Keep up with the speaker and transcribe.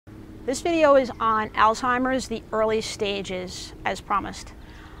This video is on Alzheimer's, the early stages, as promised.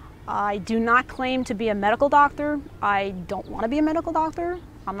 I do not claim to be a medical doctor. I don't want to be a medical doctor.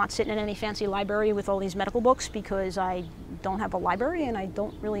 I'm not sitting in any fancy library with all these medical books because I don't have a library and I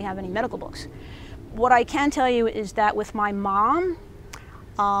don't really have any medical books. What I can tell you is that with my mom,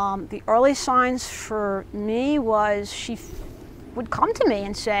 the early signs for me was she would come to me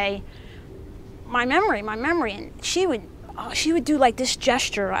and say, my memory, and she would do like this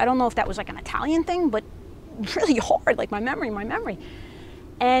gesture. I don't know if that was like an Italian thing, but really hard, like my memory.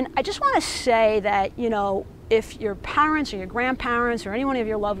 And I just want to say that, you know, if your parents or your grandparents or any one of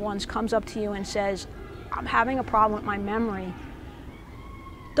your loved ones comes up to you and says, I'm having a problem with my memory,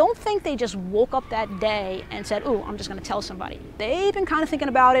 don't think they just woke up that day and said, ooh, I'm just going to tell somebody. They've been kind of thinking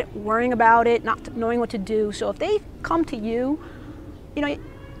about it, worrying about it, not knowing what to do. So if they come to you, you know,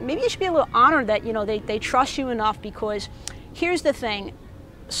 maybe you should be a little honored that, you know, they trust you enough, because here's the thing.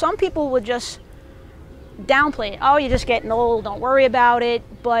 Some people would just downplay it. Oh, you're just getting old, don't worry about it.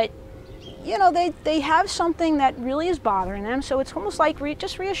 But, you know, they have something that really is bothering them. So it's almost like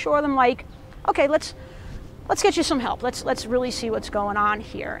just reassure them, like, okay, let's get you some help. Let's really see what's going on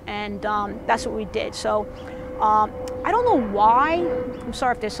here. And that's what we did. So I don't know why. I'm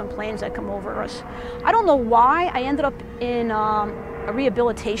sorry if there's some planes that come over us. I don't know why I ended up in a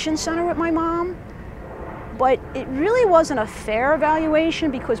rehabilitation center with my mom, but it really wasn't a fair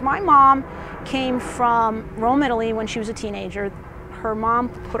evaluation because my mom came from Rome, Italy when she was a teenager. Her mom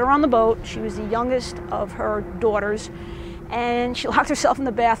put her on the boat. She was the youngest of her daughters, and she locked herself in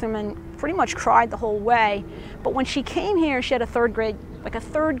the bathroom and pretty much cried the whole way. But when she came here, she had a third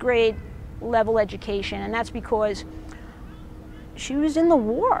grade level education, and that's because she was in the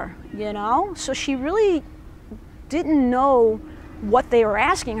war, you know? So she really didn't know what they were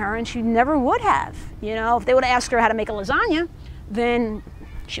asking her, and she never would have. You know, if they would have asked her how to make a lasagna, then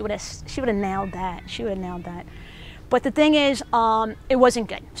she would have nailed that. She would have nailed that. But the thing is, it wasn't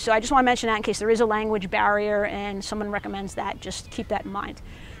good. So I just want to mention that in case there is a language barrier and someone recommends that, just keep that in mind.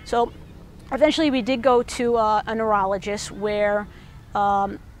 So eventually we did go to a neurologist where,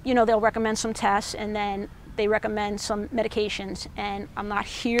 you know, they'll recommend some tests and then they recommend some medications. And I'm not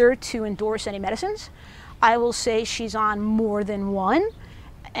here to endorse any medicines. I will say she's on more than one,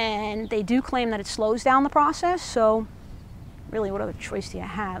 and they do claim that it slows down the process, so really what other choice do you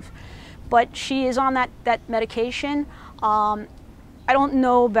have? But she is on that medication. I don't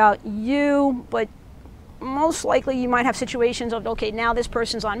know about you, but most likely you might have situations of, okay, now this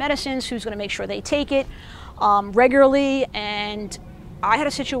person's on medicines, who's going to make sure they take it regularly? And I had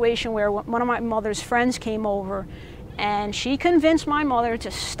a situation where one of my mother's friends came over and she convinced my mother to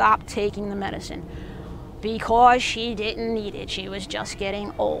stop taking the medicine because she didn't need it. She was just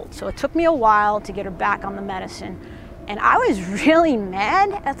getting old. So it took me a while to get her back on the medicine. And I was really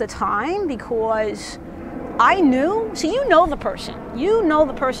mad at the time because I knew, so you know the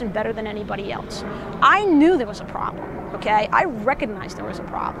person better than anybody else. I knew there was a problem, okay? I recognized there was a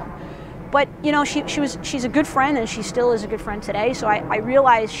problem. But, you know, she's a good friend, and she still is a good friend today, so I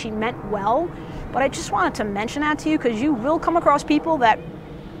realized she meant well. But I just wanted to mention that to you because you will come across people that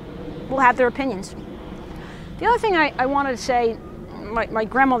will have their opinions. The other thing I wanted to say, my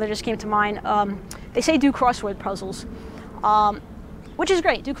grandmother just came to mind. They say do crossword puzzles, which is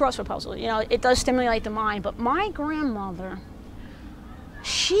great, do crossword puzzles. You know, it does stimulate the mind, but my grandmother,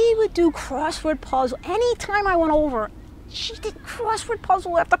 she would do crossword puzzle. Anytime I went over, she did crossword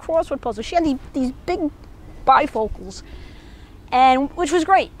puzzle after crossword puzzle. She had these big bifocals, and which was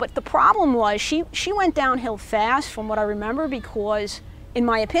great. But the problem was she went downhill fast from what I remember because, in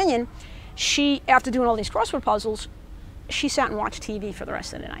my opinion, she, after doing all these crossword puzzles, she sat and watched TV for the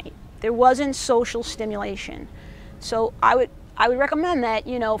rest of the night. There wasn't social stimulation. So I would recommend that,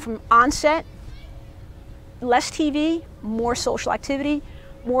 you know, from onset, less TV, more social activity,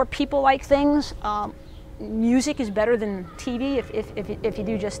 more people-like things. Music is better than TV if you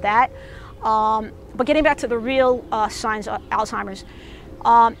do just that. But getting back to the real signs of Alzheimer's,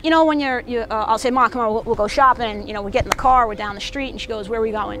 you know, when I'll say, Mom, come on, we'll go shopping, and, you know, we get in the car, we're down the street, and she goes, where are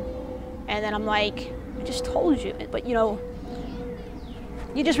we going? And then I'm like, I just told you, but, you know,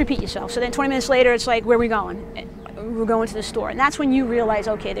 you just repeat yourself. So then 20 minutes later, it's like, where are we going? We're going to the store. And that's when you realize,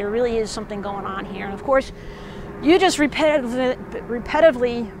 okay, there really is something going on here. And of course, you just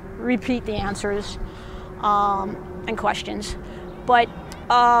repetitively repeat the answers and questions. But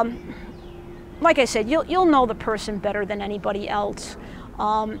like I said, you'll know the person better than anybody else.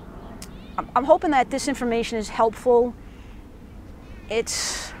 I'm hoping that this information is helpful.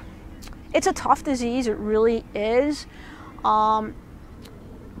 It's a tough disease, it really is.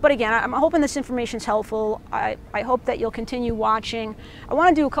 But again, I'm hoping this information is helpful. I hope that you'll continue watching. I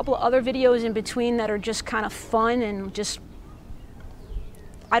want to do a couple of other videos in between that are just kind of fun and just,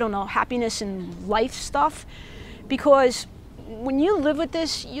 I don't know, happiness and life stuff. Because when you live with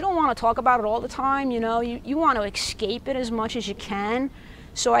this, you don't want to talk about it all the time, you know. You want to escape it as much as you can.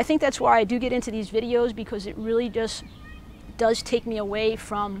 So I think that's why I do get into these videos, because it really just does take me away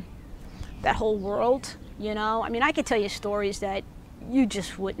from that whole world, you know. I mean, I could tell you stories that you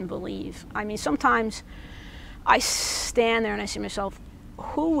just wouldn't believe. I mean, sometimes I stand there and I say to myself,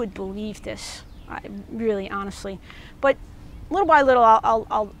 who would believe this? Really, honestly. But little by little,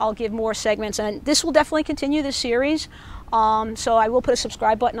 I'll give more segments, and this will definitely continue this series. So I will put a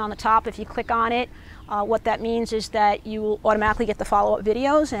subscribe button on the top. If you click on it, what that means is that you will automatically get the follow-up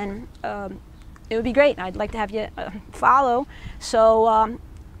videos, and it would be great. I'd like to have you follow. So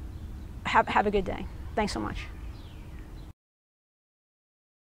have a good day. Thanks so much.